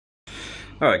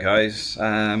Alright guys,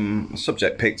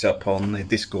 subject picked up on the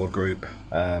Discord group.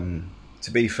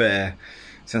 To be fair,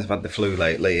 since I've had the flu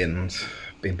lately and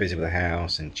been busy with the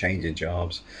house and changing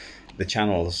jobs, the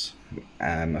channels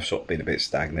have sort of been a bit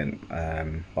stagnant.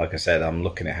 Like I said, I'm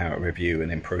looking at how to review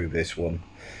and improve this one.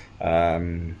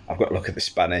 I've got to look at the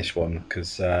Spanish one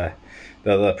because the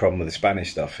other problem with the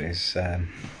Spanish stuff is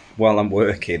while I'm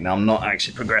working, I'm not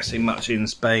actually progressing much in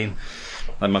Spain,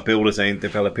 and my builders ain't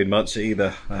developing much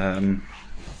either.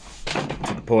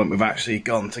 To the point we've actually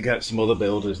gone to get some other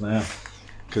builders now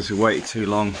because we waited too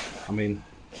long. I mean,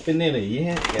 it's been nearly a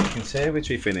year to get the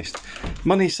conservatory finished.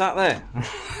 Money sat there.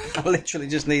 I literally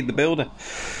just need the builder.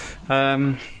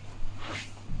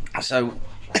 So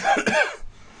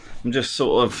I'm just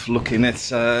sort of looking at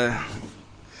some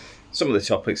of the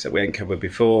topics that we ain't covered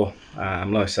before.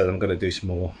 Like I said, I'm going to do some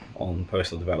more on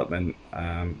personal development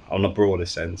on a broader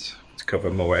sense to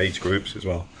cover more age groups as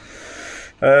well.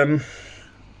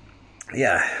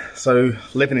 Yeah, so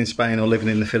living in Spain or living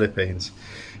in the Philippines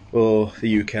or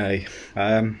the UK.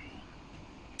 I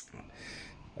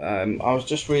was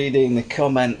just reading the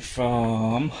comment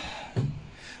from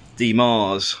D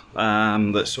Mars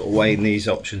that's sort of weighing these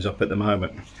options up at the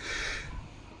moment.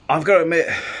 I've got to admit,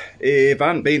 if I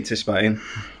hadn't been to Spain,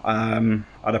 I'd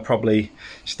have probably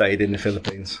stayed in the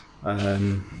Philippines.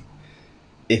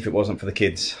 If it wasn't for the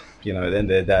kids, you know, at the end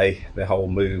of the day, the whole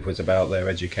move was about their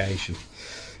education.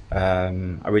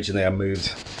 Originally I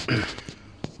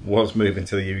was moving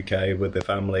to the UK with the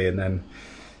family, and then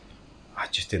I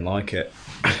just didn't like it.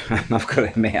 And I've got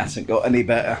to admit, it hasn't got any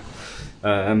better.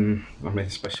 I mean,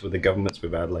 especially with the governments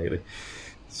we've had lately.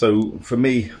 So for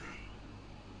me,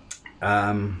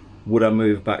 would I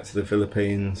move back to the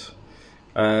Philippines?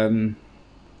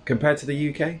 Compared to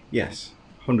the UK? Yes,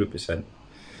 100%.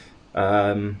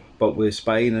 But with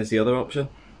Spain as the other option,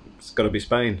 it's got to be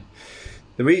Spain.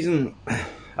 The reason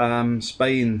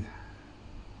Spain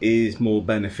is more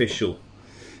beneficial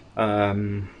for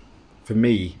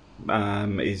me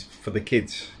is for the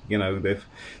kids. You know,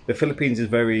 the Philippines is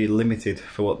very limited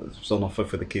for what's on offer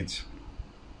for the kids.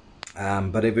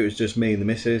 But if it was just me and the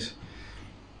missus,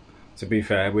 to be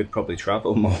fair, we'd probably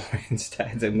travel more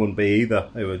instead. It wouldn't be either.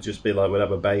 It would just be like we'd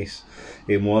have a base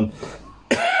in one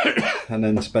and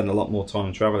then spend a lot more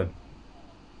time traveling.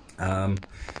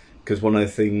 Because one of the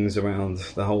things around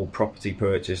the whole property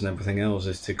purchase and everything else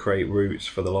is to create roots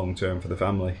for the long term for the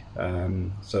family,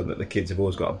 so that the kids have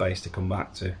always got a base to come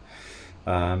back to.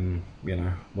 You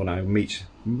know, when I reach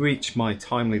my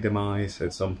timely demise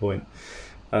at some point,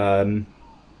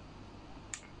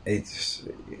 it's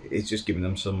just giving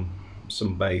them some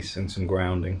base and some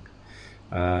grounding.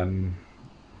 But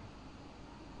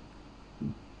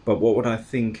what would I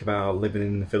think about living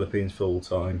in the Philippines full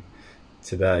time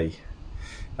today?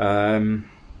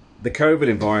 The COVID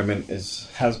environment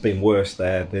has been worse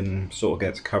there than sort of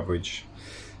gets coverage.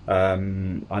 I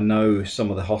know some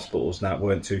of the hospitals now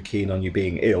weren't too keen on you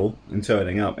being ill and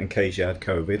turning up in case you had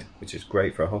COVID, which is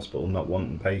great for a hospital, not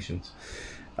wanting patients.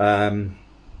 I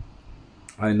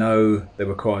know they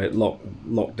were quite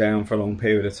locked down for a long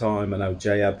period of time. I know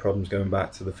Jay had problems going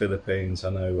back to the Philippines.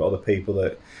 I know other people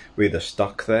that were either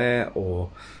stuck there or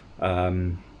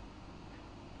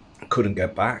couldn't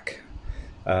get back.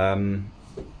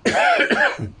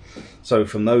 So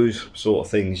from those sort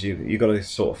of things, you got to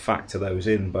sort of factor those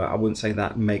in, but I wouldn't say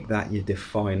that make that your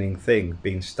defining thing,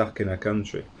 being stuck in a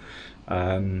country,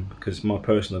 because my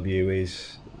personal view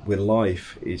is with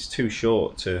life, it's too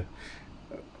short to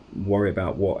worry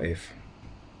about what if.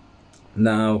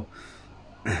 Now,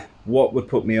 what would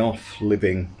put me off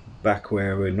living back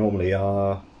where we normally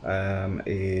are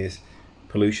is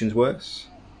pollution's worse,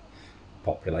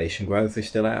 population growth is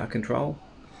still out of control,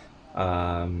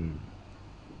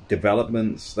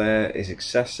 developments there is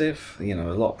excessive. You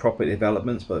know, a lot of property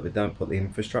developments, but they don't put the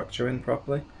infrastructure in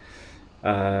properly.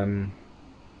 The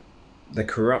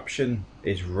corruption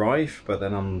is rife, but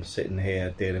then I'm sitting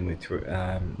here dealing with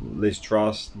Liz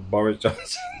Truss, Boris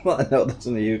Johnson. I know that's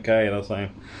in the UK, and I'm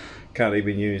saying can't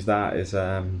even use that as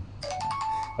a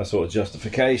sort of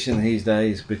justification these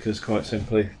days, because quite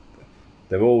simply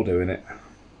they're all doing it.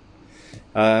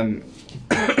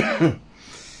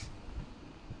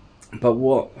 But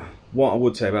what I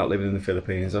would say about living in the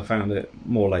Philippines, I found it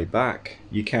more laid back.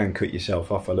 You can cut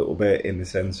yourself off a little bit in the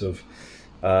sense of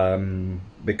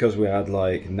because we had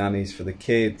like nannies for the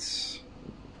kids,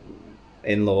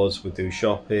 in-laws would do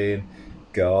shopping,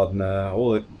 gardener,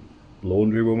 all the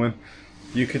laundry woman.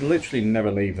 You could literally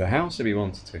never leave the house if you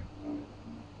wanted to.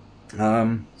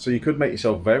 So you could make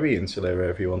yourself very insular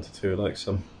if you wanted to, like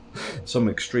some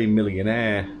extreme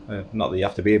millionaire. Not that you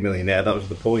have to be a millionaire, that was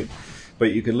the point.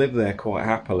 But you could live there quite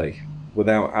happily.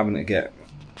 without having to get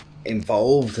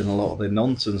involved in a lot of the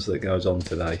nonsense that goes on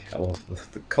today, or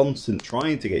the constant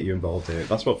trying to get you involved in it.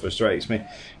 That's what frustrates me. When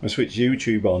I switch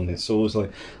YouTube on, it's always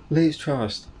like Liz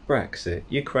Truss, Brexit,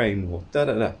 Ukraine war, da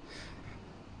da da.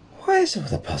 Where's all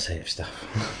the positive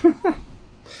stuff?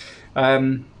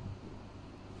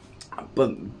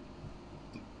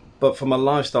 But from a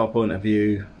lifestyle point of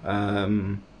view,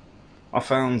 I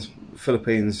found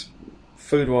Philippines,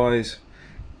 food-wise,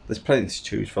 there's plenty to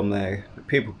choose from there.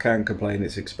 People can complain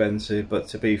it's expensive, but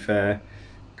to be fair,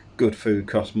 good food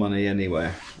costs money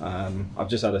anywhere. I've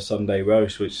just had a Sunday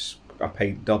roast, which I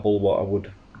paid double what I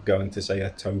would go into, say, a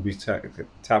Toby's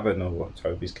Tavern or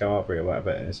Toby's Carvery or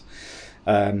whatever it is.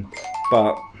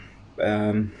 But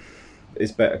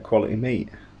it's better quality meat.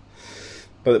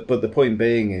 But the point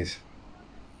being is,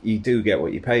 you do get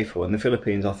what you pay for. In the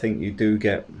Philippines, I think you do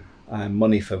get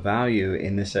money for value,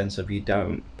 in the sense of you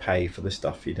don't pay for the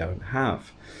stuff you don't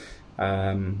have.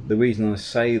 The reason I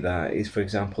say that is, for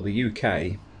example, the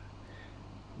UK,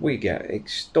 we get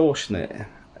extortionate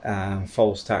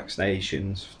false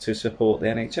taxations to support the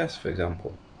NHS, for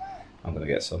example. I'm going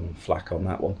to get some flack on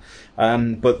that one.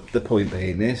 But the point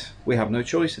being is, we have no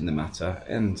choice in the matter,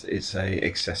 and it's a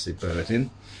excessive burden.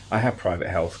 I have private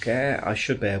healthcare. I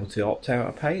should be able to opt out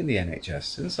of paying the NHS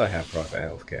since I have private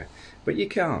healthcare. But you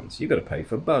can't. You've got to pay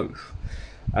for both.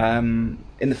 In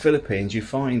the Philippines, you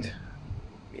find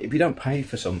if you don't pay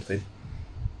for something,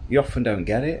 you often don't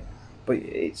get it. But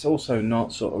it's also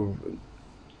not sort of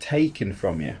taken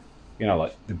from you. You know,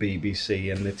 like the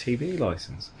BBC and the TV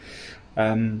license.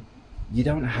 You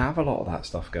don't have a lot of that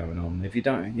stuff going on. If you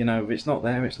don't, you know, if it's not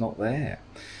there, it's not there.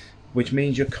 Which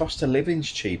means your cost of living's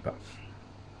cheaper,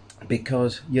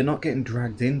 because you're not getting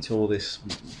dragged into all this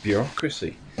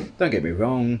bureaucracy. Don't get me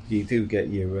wrong, you do get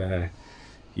your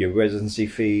residency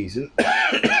fees and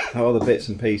all the bits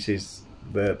and pieces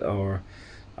that are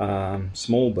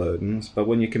small burdens, but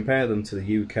when you compare them to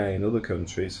the UK and other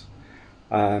countries,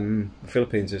 the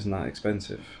Philippines isn't that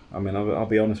expensive. I mean, I'll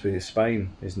be honest with you,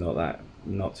 Spain is not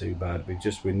too bad. We've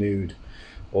just renewed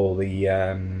all the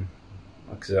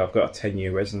because I've got a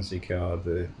 10-year residency card.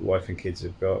 The wife and kids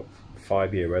have got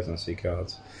 5-year residency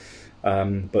cards.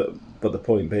 But the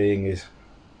point being is,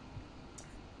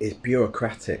 it's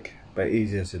bureaucratic but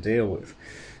easier to deal with.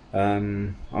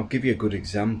 I'll give you a good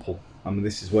example. I mean,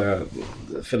 this is where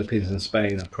the Philippines and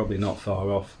Spain are probably not far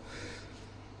off.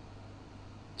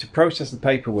 To process the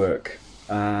paperwork,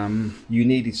 you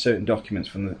needed certain documents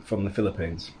from the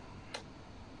Philippines.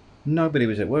 Nobody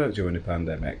was at work during the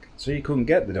pandemic, so you couldn't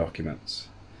get the documents.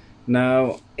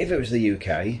 Now, if it was the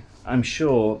UK, I'm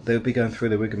sure they'd be going through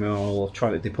the rigmarole of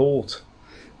trying to deport,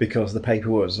 because the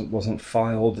paperwork wasn't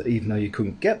filed, even though you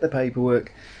couldn't get the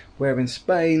paperwork. Where in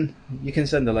Spain, you can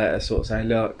send a letter sort of saying,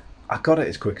 look, I got it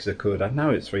as quick as I could, I know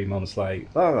it's 3 months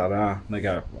late, blah, blah, blah. And they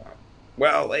go,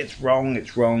 well, it's wrong,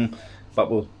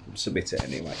 but we'll submit it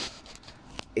anyway.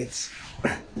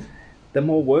 They're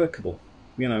more workable,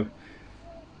 you know.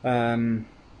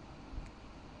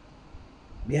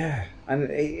 Yeah, and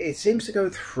it seems to go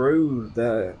through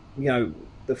the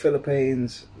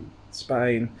Philippines,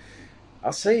 Spain.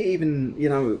 I'll say even, you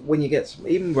know, when you get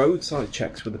even roadside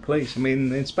checks with the police. I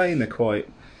mean, in Spain they're quite,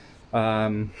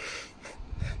 the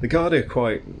guard are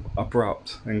quite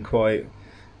abrupt and quite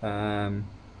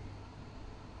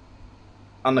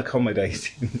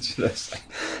unaccommodating, should I say.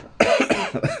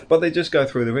 But they just go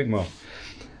through the rigmarole.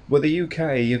 With the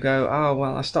UK, you go, oh,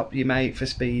 well, I stopped you, mate, for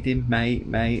speeding,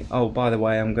 mate. Oh, by the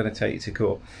way, I'm going to take you to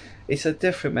court. It's a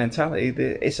different mentality.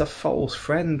 It's a false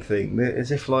friend thing.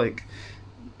 As if, like,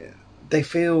 they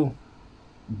feel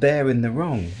they're in the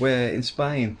wrong. Where in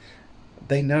Spain,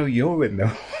 they know you're in the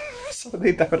wrong. So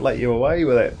they don't let you away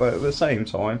with it. But at the same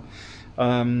time,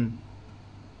 I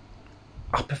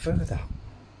prefer that.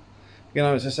 You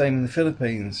know, it's the same in the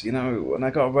Philippines. You know, when I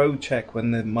got a road check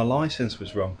when my license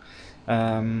was wrong,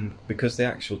 because the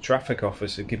actual traffic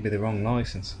officer gave me the wrong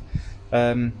license,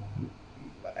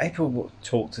 April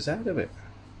talked us out of it.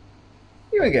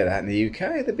 You won't get that in the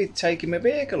UK. They'd be taking my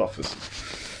vehicle off us.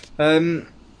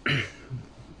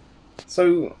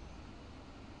 So,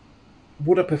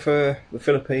 would I prefer the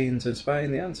Philippines and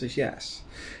Spain? The answer is yes.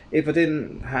 If I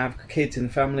didn't have kids in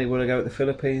the family, would I go to the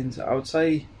Philippines? I would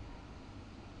say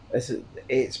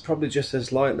it's probably just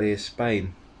as likely as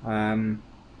Spain.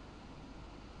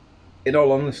 In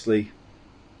all honesty,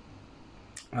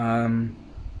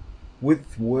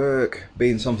 with work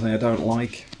being something I don't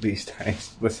like these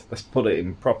days, let's put it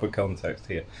in proper context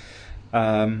here.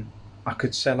 I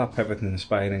could sell up everything in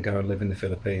Spain and go and live in the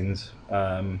Philippines.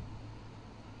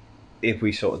 If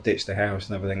we sort of ditch the house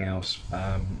and everything else,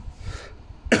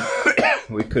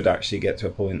 we could actually get to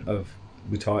a point of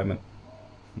retirement.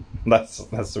 That's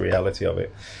the reality of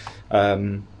it.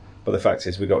 But the fact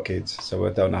is, we got kids, so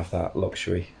we don't have that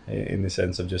luxury in the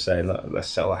sense of just saying, look, let's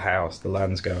sell a house, the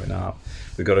land's going up,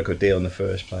 we've got a good deal in the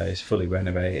first place, fully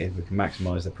renovated, we can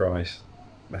maximise the price,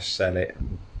 let's sell it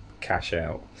and cash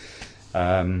out.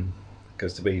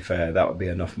 Because to be fair, that would be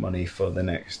enough money for the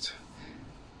next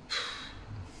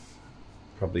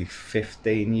probably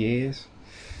 15 years.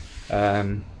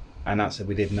 And that's if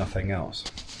we did nothing else.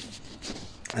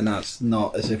 And that's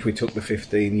not as if we took the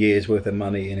 15 years worth of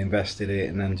money and invested it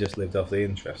and then just lived off the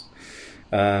interest.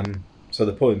 So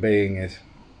the point being is,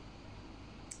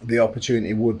 the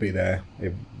opportunity would be there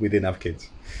if we didn't have kids.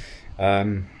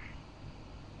 But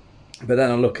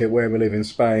then I look at where we live in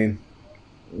Spain.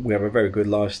 We have a very good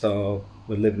lifestyle.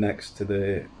 We live next to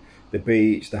the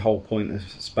beach. The whole point of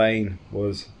Spain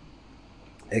was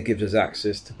it gives us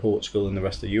access to Portugal and the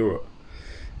rest of Europe.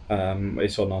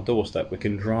 It's on our doorstep. We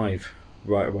can drive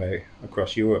right away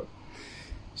across Europe.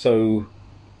 So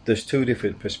there's two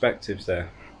different perspectives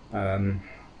there.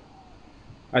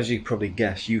 As you probably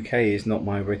guess, UK is not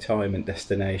my retirement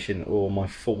destination or my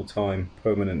full-time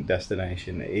permanent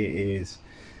destination. It is,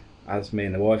 as me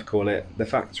and the wife call it, the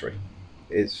factory.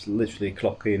 It's literally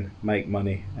clock in, make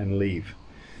money and leave.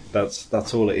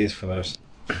 That's all it is for us.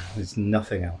 It's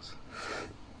nothing else.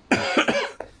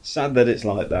 Sad that it's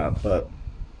like that, but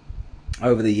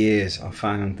over the years, I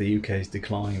found the UK's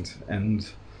declined, and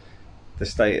the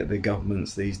state of the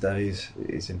governments these days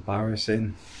is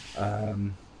embarrassing.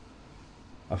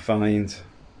 I find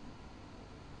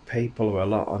people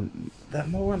are they're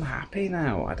more unhappy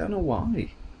now. I don't know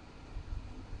why.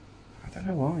 I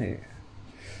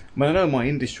mean, I know my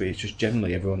industry, it's just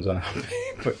generally everyone's unhappy,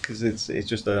 because it's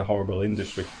just a horrible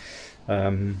industry.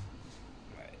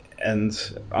 And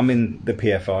I'm in the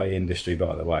PFI industry,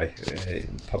 by the way,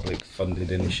 public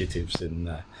funded initiatives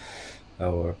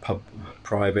or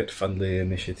private funded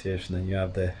initiatives, and then you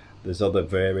have there's other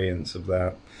variants of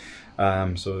that.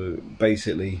 So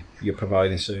basically, you're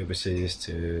providing services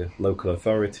to local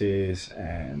authorities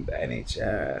and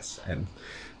NHS, and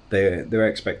their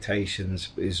expectations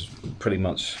is pretty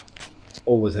much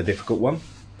always a difficult one.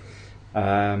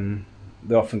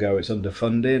 They often go, it's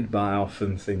underfunded, but I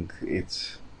often think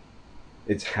it's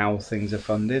how things are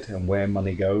funded and where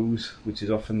money goes, which is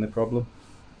often the problem.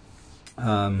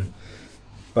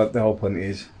 But the whole point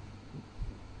is,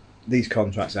 these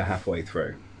contracts are halfway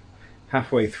through.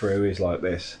 Halfway through is like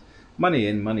this: money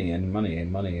in, money in, money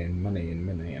in, money in, money in,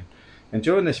 money in. And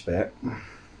during this bit,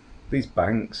 these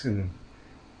banks and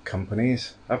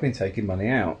companies have been taking money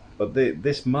out, but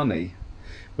this money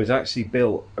was actually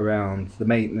built around the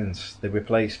maintenance, the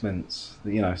replacements.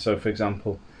 So for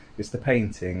example, it's the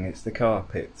painting, it's the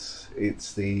carpets,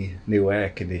 it's the new air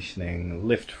conditioning,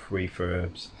 lift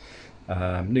refurbs,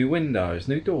 new windows,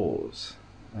 new doors,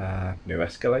 new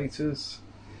escalators,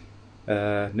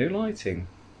 new lighting,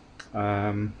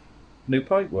 new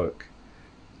pipework.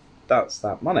 That's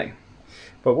that money.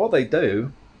 But what they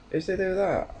do is they do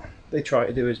that. They try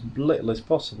to do as little as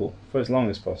possible for as long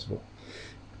as possible.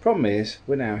 The problem is,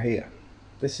 we're now here.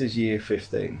 This is year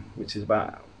 15, which is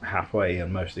about halfway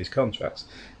on most of these contracts.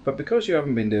 But because you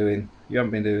haven't been doing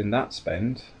that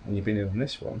spend, and you've been doing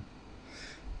this one,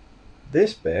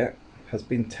 this bit has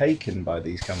been taken by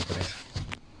these companies.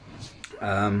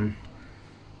 And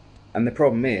the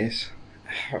problem is,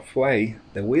 halfway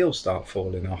the wheels start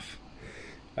falling off.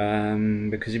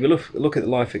 Because if you look at the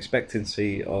life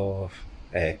expectancy of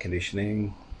air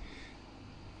conditioning,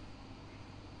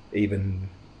 even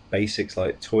basics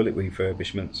like toilet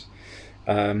refurbishments,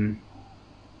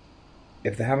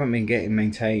 if they haven't been getting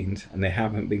maintained and they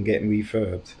haven't been getting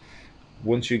refurbed,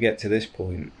 once you get to this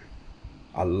point,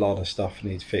 a lot of stuff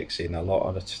needs fixing, a lot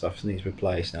of stuff needs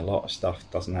replacing, a lot of stuff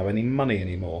doesn't have any money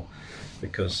anymore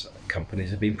because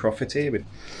companies have been profiteering.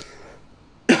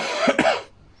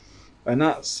 And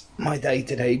that's my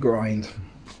day-to-day grind.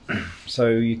 So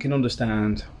you can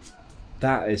understand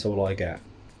that is all I get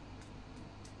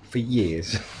for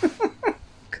years,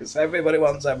 because everybody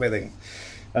wants everything.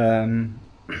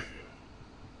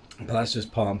 But that's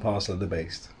just part and parcel of the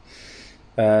beast.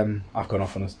 I've gone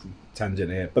off on a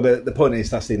tangent here, but the point is,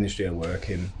 that's the industry I work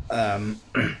in,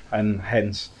 and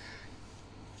hence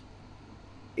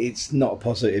it's not a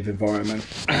positive environment.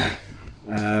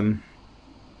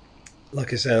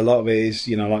 Like I said, a lot of it is,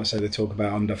 like I say, they talk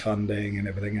about underfunding and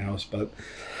everything else, but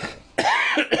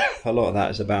a lot of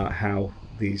that is about how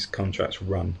these contracts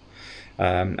run,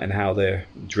 and how they're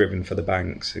driven for the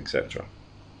banks, etc.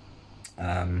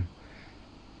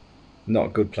 Not a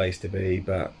good place to be,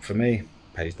 but for me,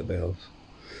 pays the bills.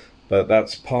 But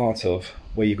that's part of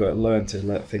where you've got to learn to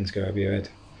let things go over your head.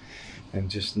 and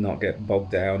just not get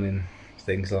bogged down in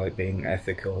things like being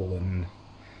ethical and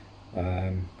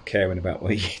caring about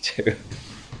what you do.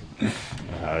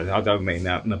 I don't mean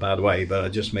that in a bad way, but I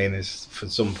just mean is for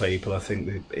some people I think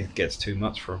that it gets too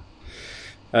much for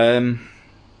them.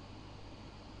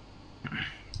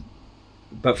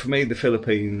 But for me, the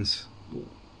Philippines,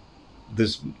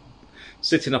 there's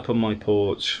sitting up on my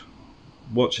porch,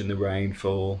 watching the rain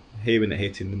fall, hearing it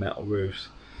hitting the metal roofs.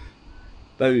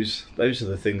 Those are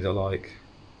the things I like.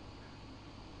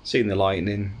 Seeing the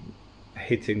lightning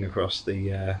hitting across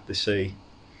the sea.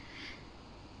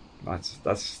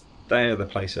 They're the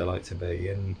place I like to be.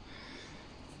 And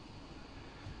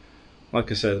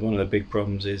like I said, one of the big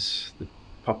problems is the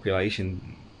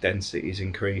population density is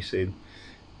increasing.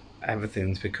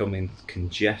 Everything's becoming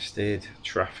congested,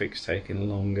 traffic's taking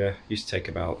longer. Used to take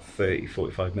about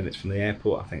 30-45 minutes from the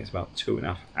airport. I think it's about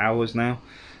 2.5 hours now.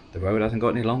 The road hasn't got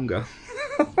any longer.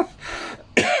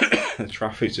 The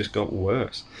traffic's just got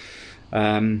worse.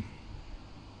 But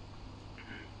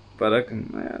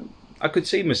I could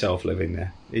see myself living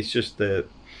there. It's just that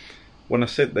when I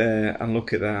sit there and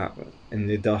look at that in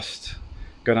the dust,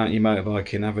 going out your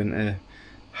motorbike and having to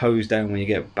hose down when you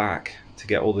get back to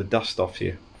get all the dust off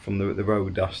you from the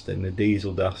road dust and the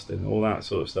diesel dust and all that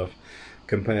sort of stuff,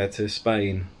 compared to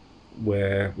Spain,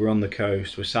 where we're on the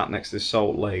coast, we're sat next to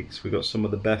salt lakes, we've got some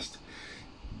of the best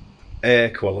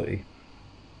air quality,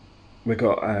 we've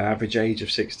got an average age of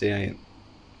 68,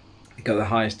 we've got the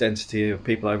highest density of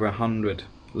people over 100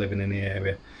 living in the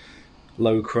area,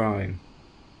 low crime,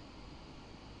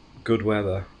 good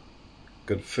weather,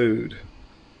 good food,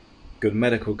 good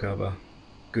medical cover,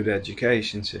 good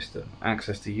education system,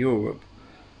 access to Europe.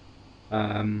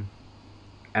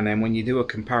 And then when you do a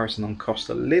comparison on cost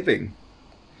of living,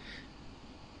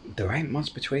 there ain't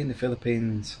much between the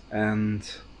Philippines and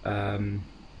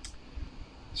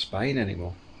Spain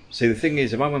anymore. See, the thing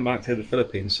is, if I went back to the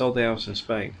Philippines, sold the house in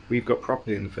Spain, we've got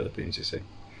property in the Philippines, you see.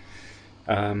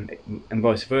 And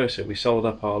vice versa, we sold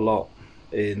up our lot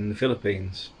in the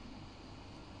Philippines.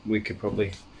 We could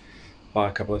probably buy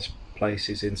a couple of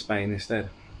places in Spain instead.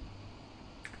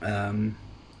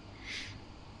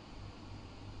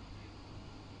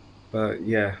 But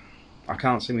yeah, I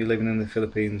can't see me living in the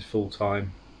Philippines full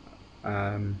time,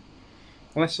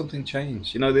 unless something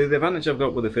changed. You know, the advantage I've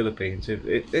got with the Philippines,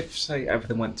 if say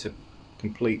everything went to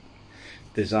complete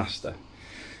disaster,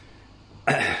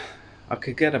 I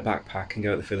could get a backpack and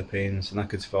go to the Philippines and I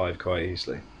could survive quite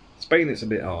easily. Spain, it's a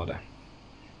bit harder.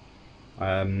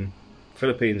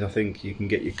 Philippines, I think you can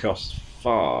get your costs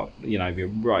far, you know, if you're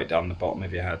right down the bottom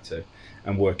if you had to,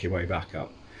 and work your way back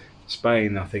up.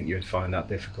 Spain, I think you'd find that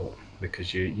difficult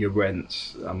because your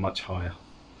rents are much higher.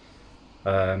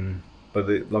 But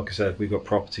like I said, we've got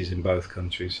properties in both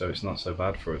countries, so it's not so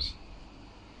bad for us.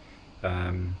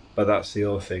 But that's the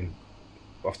other thing.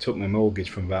 I've took my mortgage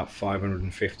from about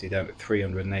 550 down to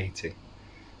 380.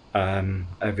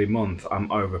 Every month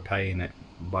I'm overpaying it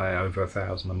by over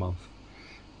 $1,000 a month.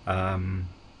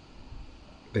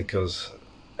 Because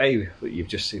you've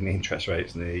just seen the interest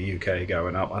rates in the UK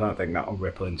going up. I don't think that'll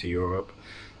ripple into Europe.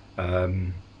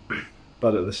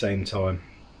 But at the same time,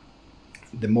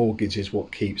 the mortgage is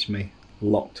what keeps me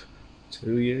locked to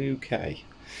the UK.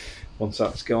 Once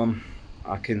that's gone,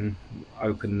 I can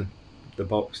open the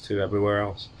box to everywhere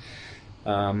else.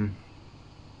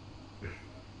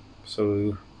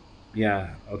 So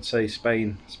yeah, I'd say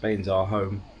Spain's our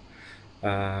home.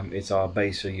 It's our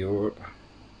base of Europe.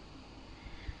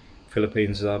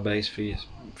 Philippines is our base for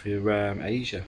Asia.